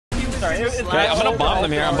sorry. Okay, I'm gonna bomb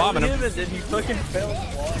them here. I'm bombing them.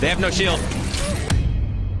 They have no shield.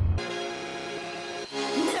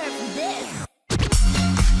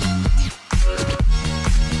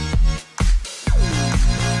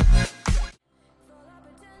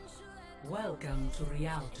 Welcome to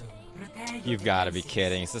Rialto. You've got to be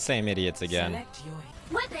kidding. It's the same idiots again.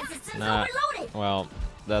 Nah. Well,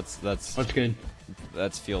 that's good.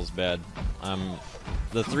 That feels bad.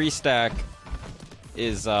 The 3-stack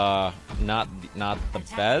is not the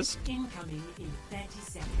best.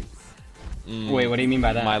 Wait, what do you mean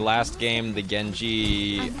by that? My last game, the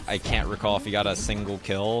Genji, I can't recall if he got a single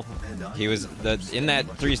kill. He was in that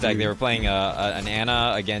 3-stack. They were playing an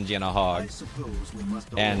Ana, a Genji, and a Hog,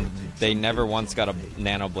 and they never once got a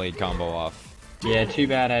Nano Blade combo off. Yeah, too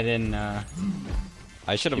bad I didn't.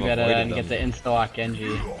 I should have avoided them. Too bad I didn't get the insta-lock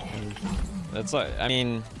Genji. That's like, I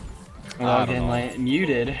mean. Logged in like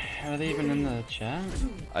muted. Are they even in the chat?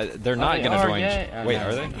 They're not gonna join. Yeah. Wait, no,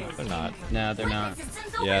 are they? They're not. No, they're not.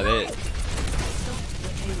 Yeah, they.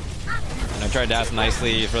 And I tried to ask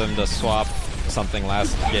nicely for them to swap something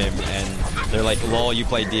last game, and they're like, "Lol, you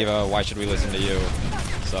play d.va. Why should we listen to you?"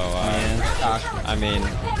 So, I mean,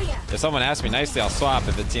 if someone asks me nicely, I'll swap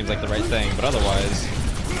if it seems like the right thing. But otherwise,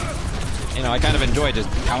 you know, I kind of enjoy just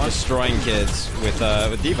destroying kids with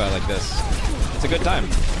d.va like this. It's a good time.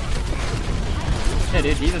 Yeah,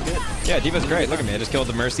 dude, d.va's good. Yeah, d.va's great. Look at me. I just killed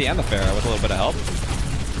the Mercy and the Pharah with a little bit of help.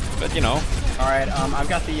 But, you know. Alright, I've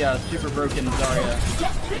got the super broken Zarya.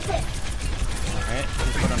 Alright,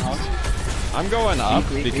 just put on hold. I'm going up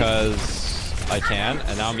because I can,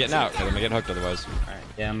 and now I'm getting out because I'm going to get hooked otherwise. Alright,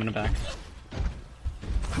 yeah, I'm going to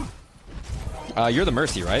back. You're the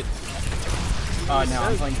Mercy, right? No, I'm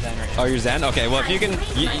playing Zen right now. Oh, you're Zen? Okay, well, if you can,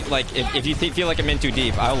 if you feel like I'm in too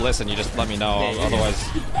deep, I'll listen. You just let me know, otherwise.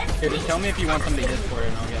 Here, just tell me if you want somebody to Discord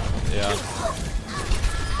and I'll get it. Yeah.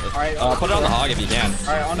 Alright, put it on the Hog if you can.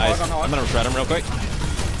 Alright, on nice. Hog, on Hog. I'm gonna shred him real quick.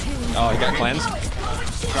 Oh, he got cleansed.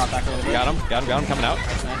 Drop back over there. Got him, coming out.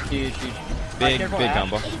 Nice, huge. Big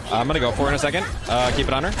combo. I'm gonna go for it in a second. Keep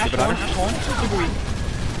it on her, keep it on her.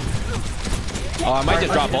 Oh, I might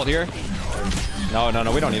just drop bolt here. No,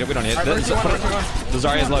 we don't need it. The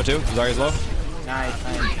Zarya's low too. Zarya's low. Nice.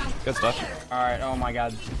 Good stuff. Alright, oh my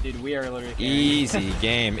god. Dude, we are literally easy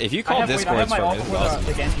game. If you call Discords for me, this is awesome.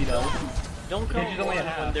 The Genji though. Don't call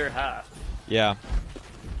when they're half. Yeah.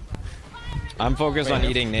 I'm focused on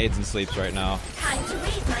eating nades and sleeps right now.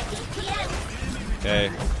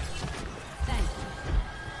 Okay.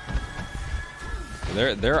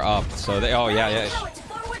 They're up, so they. Oh yeah.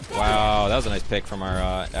 Wow, that was a nice pick from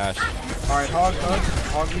our Ashe. Alright, Hog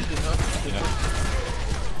uses hook.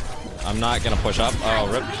 Yeah. I'm not gonna push up. Oh,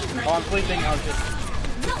 rip. Oh, I'm sleeping. I was just.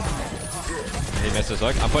 He missed his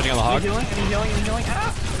hook. I'm pushing on the Hog. He's healing.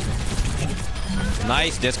 Ah!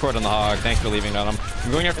 Nice Discord on the Hog. Thanks for leaving it on him.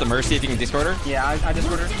 I'm going after the Mercy if you can Discord her. Yeah, I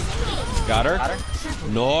Discord her. Got her.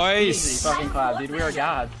 Nice. Nice. Fucking clap, dude. We are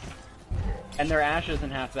gods. And their Ashe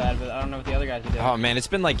isn't half bad, but I don't know what the other guys are doing. Oh man, it's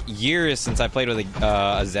been like years since I played with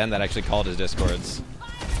a Zen that actually called his Discords.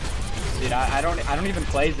 Dude, I don't even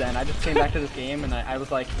play Zen. I just came back to this game and I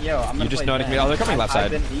was like, yo, I'm gonna. You just play noticed Zen. me. Oh, they're coming left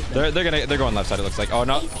side. They're going left side. It looks like. Oh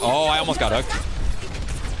no. Oh, I almost got hooked.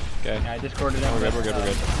 Okay. Yeah, I Discorded him. We're good.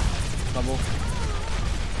 Fumble.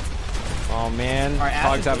 Oh man, right,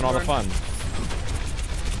 Hog's having all the fun.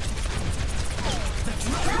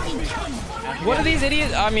 What are these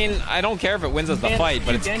idiots? I mean, I don't care if it wins us the fight,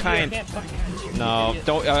 but it's kind. No,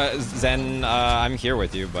 don't Zen. I'm here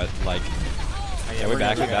with you, but like. Yeah, we're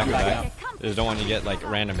back. I just don't want you to get like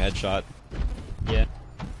random headshot. Yeah.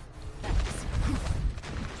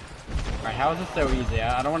 Alright, how is this so easy?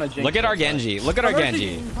 I don't want to jinx. Look at our Genji. Oh,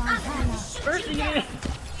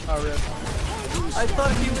 rip. I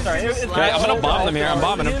thought he was. Sorry, okay, I'm gonna bomb them here. I'm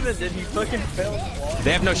bombing them.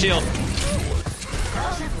 They have no shield.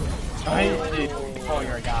 Oh,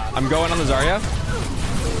 you're a god. I'm going on the Zarya.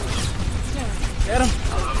 Get him.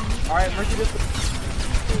 Alright, Mercy just.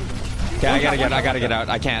 Okay, I gotta get out.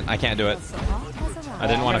 I can't do it. I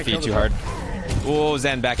didn't want to feed too hard. Ooh,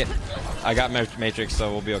 Zen, back it. I got Matrix,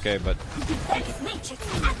 so we'll be okay, but.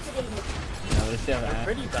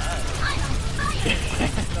 Pretty bad.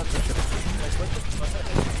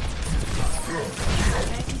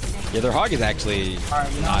 Yeah, their Hog is actually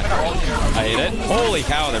not. I hate it. Holy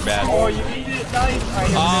cow, they're bad. Oh, you beat it. Nice.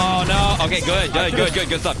 Oh no. Okay, good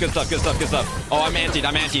stuff. Oh, I'm antied.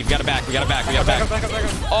 We got it back. Back up.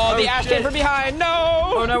 Oh, the Ashe came from behind.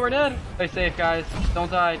 No. Oh no, we're dead. Stay safe, guys. Don't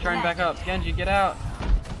die. Try and back up. Genji, get out.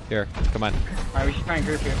 Here, come on. Alright, we should try and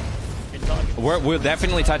group here. We'll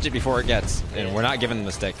definitely touch it before it gets, and we're not giving them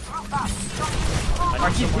the stick.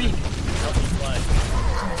 He's weak.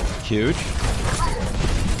 Huge.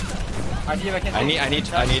 I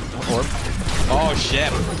need orb. Oh shit.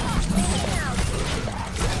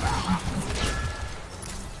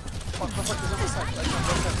 Oh,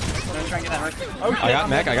 shit, I got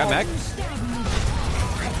mech. I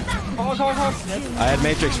had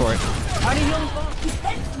Matrix for it. I need healing.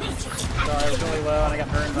 Sorry, I was really low and I got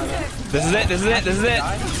burned by that. This is it.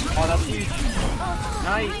 Oh, that's huge.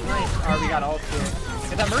 Nice. Alright, we got ult too.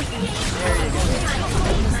 Get that mercy. There you go.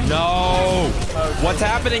 No. Oh, What's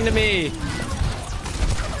happening to me?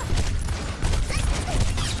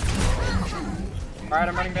 Alright,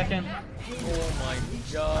 I'm running back in. Oh my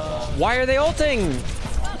god. Why are they ulting?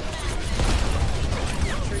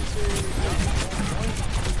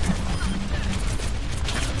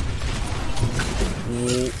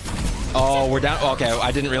 Oh, we're down. Okay,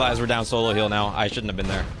 I didn't realize we're down solo heal now. I shouldn't have been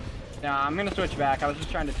there. Yeah, I'm gonna switch back. I was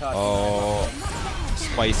just trying to touch. Oh,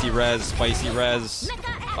 spicy res.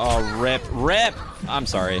 Oh, rip. I'm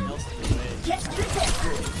sorry.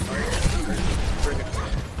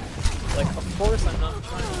 Like, of course I'm not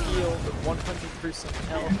trying to heal the 100%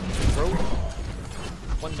 health road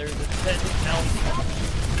when there's a 10 health.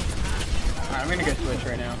 Alright, I'm gonna go switch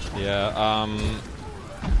right now. Yeah,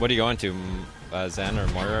 what are you going to? Zen or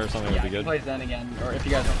Moira or something would be good? I can play Zen again, or if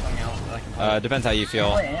you guys want something else, I can play. Depends how you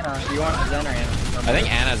feel. Play Anna. Do you want Zen or Anna? I think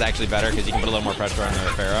Anna's actually better because you can put a little more pressure on the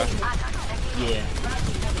Pharah. Yeah.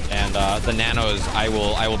 And the nanos, I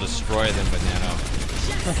will destroy them with nano.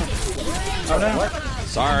 Oh no! What?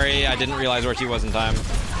 Sorry, I didn't realize where she was in time.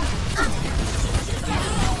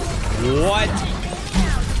 What?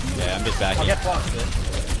 Yeah, I'm just backing. I'll get blocked, bitch.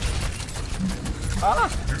 Ah!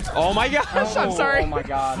 Oh my gosh, I'm sorry. Oh my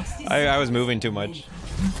god. I was moving too much.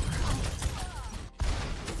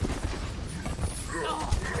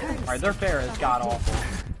 Alright, their Pharah is god awful.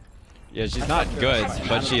 Yeah, she's not good,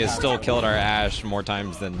 but she has still killed our Ashe more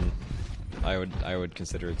times than I would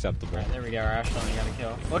consider acceptable. Right, there we go, our Ashe only got a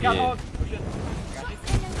kill. Look out, Hog! Oh shit. Got you.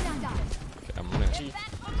 Okay, I'm running.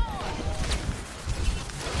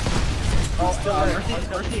 Oh,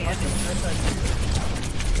 Mercy, Anthony.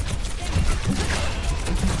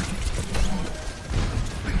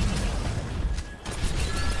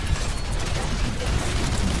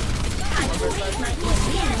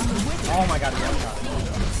 Oh my god, one shot.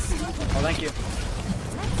 Oh, thank you.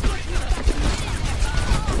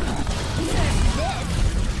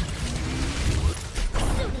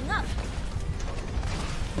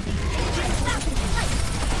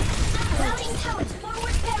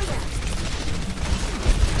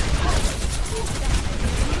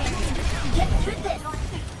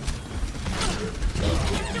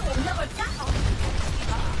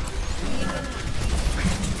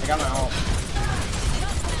 I got my ult.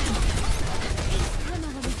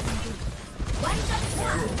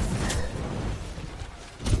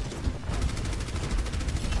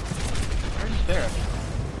 Where's Pharah?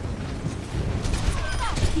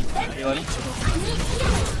 Reloading.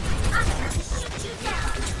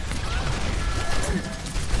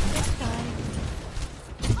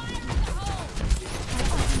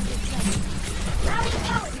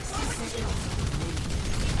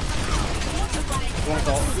 One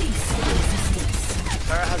ult.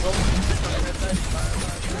 Pharah has ult.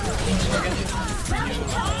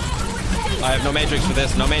 I have no Matrix for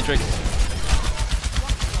this. No Matrix.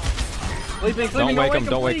 Sleeping, Don't wake him.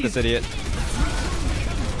 Don't wake this idiot.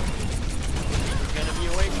 Gonna be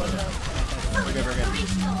awake, We're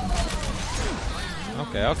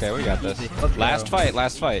good. Okay, we got this. Let's Last go. fight.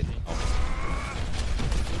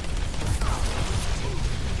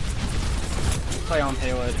 Play on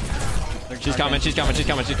payload. She's coming.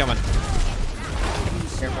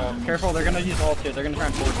 Careful, they're gonna use ult too. They're gonna try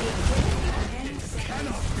and force it.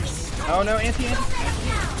 Oh no, anti.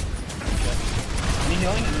 Any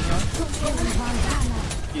healing?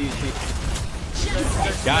 Huge.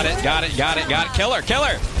 Got it. Kill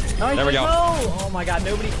her. Nice, There we go. No! Oh my god,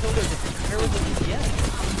 nobody killed her. There was a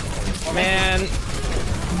DPS. Man,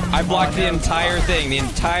 I blocked the entire thing, the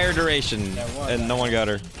entire duration, and no one got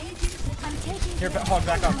her. Here, Hog,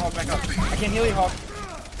 back up. I can't heal you, Hog.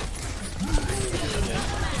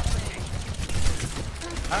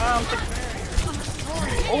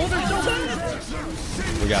 Oh, they're still dead!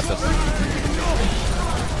 We got this.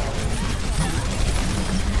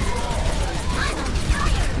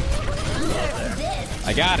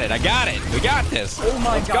 I got it. We got this. Oh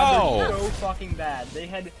my Let's god, go. they're so fucking bad. There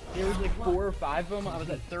was like 4 or 5 of them. I was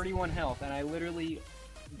at 31 health, and I literally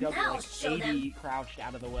dubbed like 80 crouched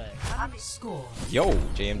out of the way. Score Yo,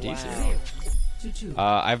 JMDC. Wow. 2-2.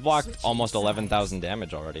 I've blocked almost 11,000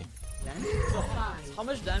 damage already. How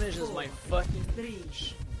much damage does my fucking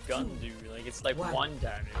gun do? Like, it's like 1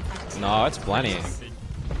 damage. No, it's plenty.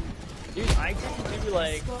 Dude, I can do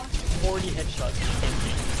like 40 headshots in the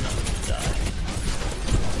game and not even die.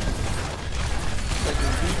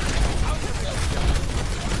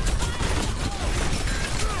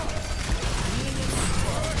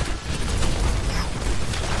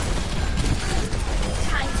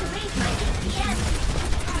 Time to raise my DPS.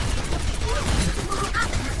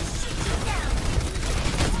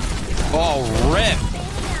 Oh, rip!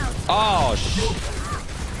 Oh,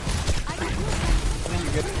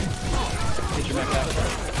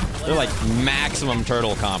 they're like maximum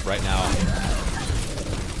turtle comp right now.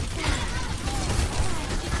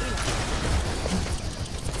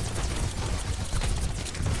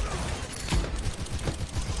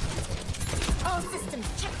 All systems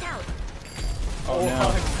checked out. Oh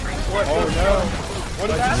no. Oh no. What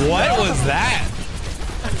is that? What was that?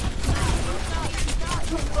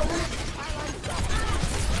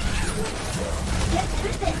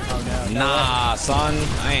 Oh no. Nah, son.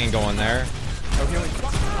 I ain't going there. Oh, here we go.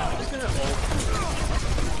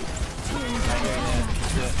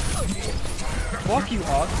 Fuck you,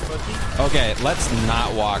 Hawk. Okay, let's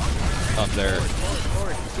not walk up there.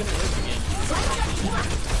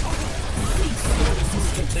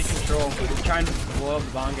 Take control. We're trying to blow up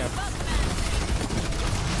the bongo.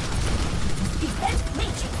 Defense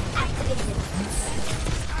matrix activated.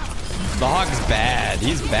 The Hawk's bad.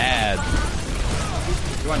 He's bad.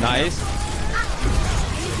 Nice.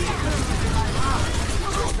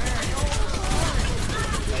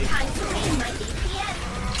 Time to raise my DPS.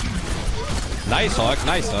 Nice Hawk.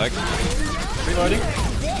 Nice Hawk. Reloading.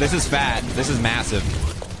 This is fat. This is massive.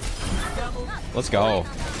 Let's go.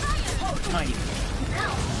 Nice.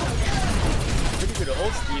 Pretty good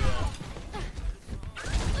old Steve.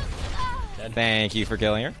 Thank you for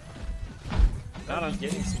killing her. Not on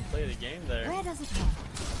getting some play of the game there. Where does it go?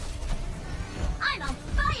 I'm on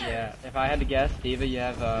fire. Yeah, if I had to guess, d.va, you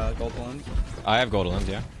have gold balloons. I have gold limbs,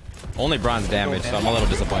 yeah. Only bronze damage, so I'm a little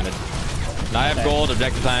disappointed. Now I have gold,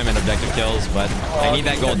 objective time, and objective kills, but I need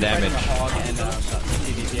that gold damage.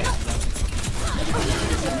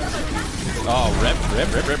 Oh, rip.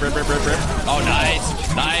 Oh,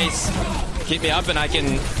 nice. Nice. Keep me up and I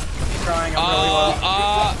can... Trying, I'm really low.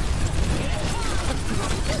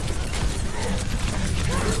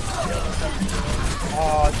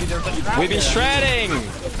 Oh, dude, there's a trap We be there. shredding.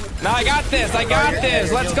 No, I got this. I got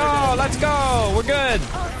this. Let's go. Let's go. We're good.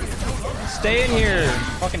 Stay in here.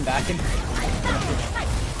 Fucking back in.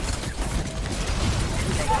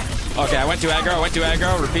 Okay, I went too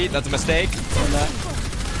aggro. Repeat. That's a mistake.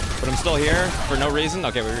 But I'm still here for no reason.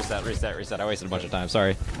 Okay, we reset. I wasted a bunch of time.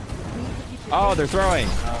 Sorry. Oh, they're throwing.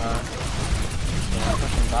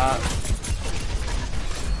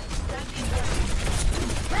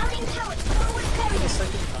 Routing powered forward barrier.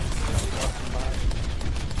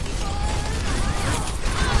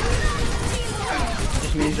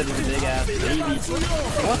 Just means that he's a big ass baby.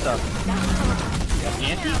 What the?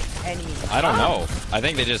 Anti? I don't know. I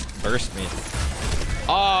think they just burst me.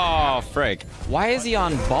 Oh, frick. Why is he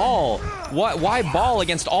on ball? What? Why ball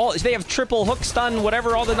against all? They have triple hook stun,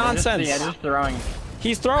 whatever, all the nonsense. Yeah, just throwing.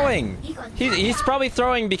 He's throwing. He's probably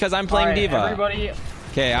throwing because I'm playing All right, d.va. Everybody.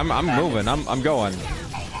 Okay, I'm moving. I'm going.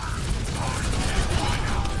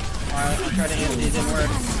 Alright, I'll try to hit these in work.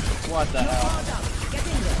 What the hell?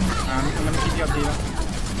 I'm gonna keep you up, d.va.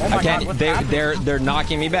 Oh my I can't. God, what's happening? They're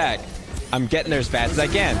knocking me back. I'm getting there as fast as I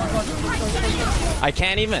can. I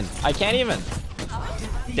can't even.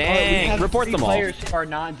 Dang! These Report them all. Players are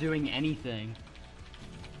not doing anything.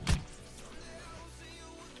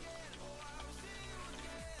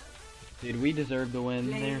 Dude, we deserve the win.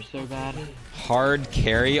 They're so bad. Hard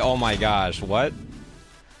carry. Oh my gosh! What?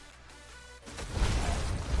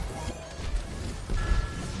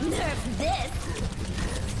 Nerf this.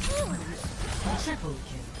 Triple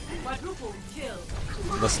kill. Quadruple kill.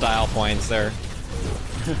 The style points there.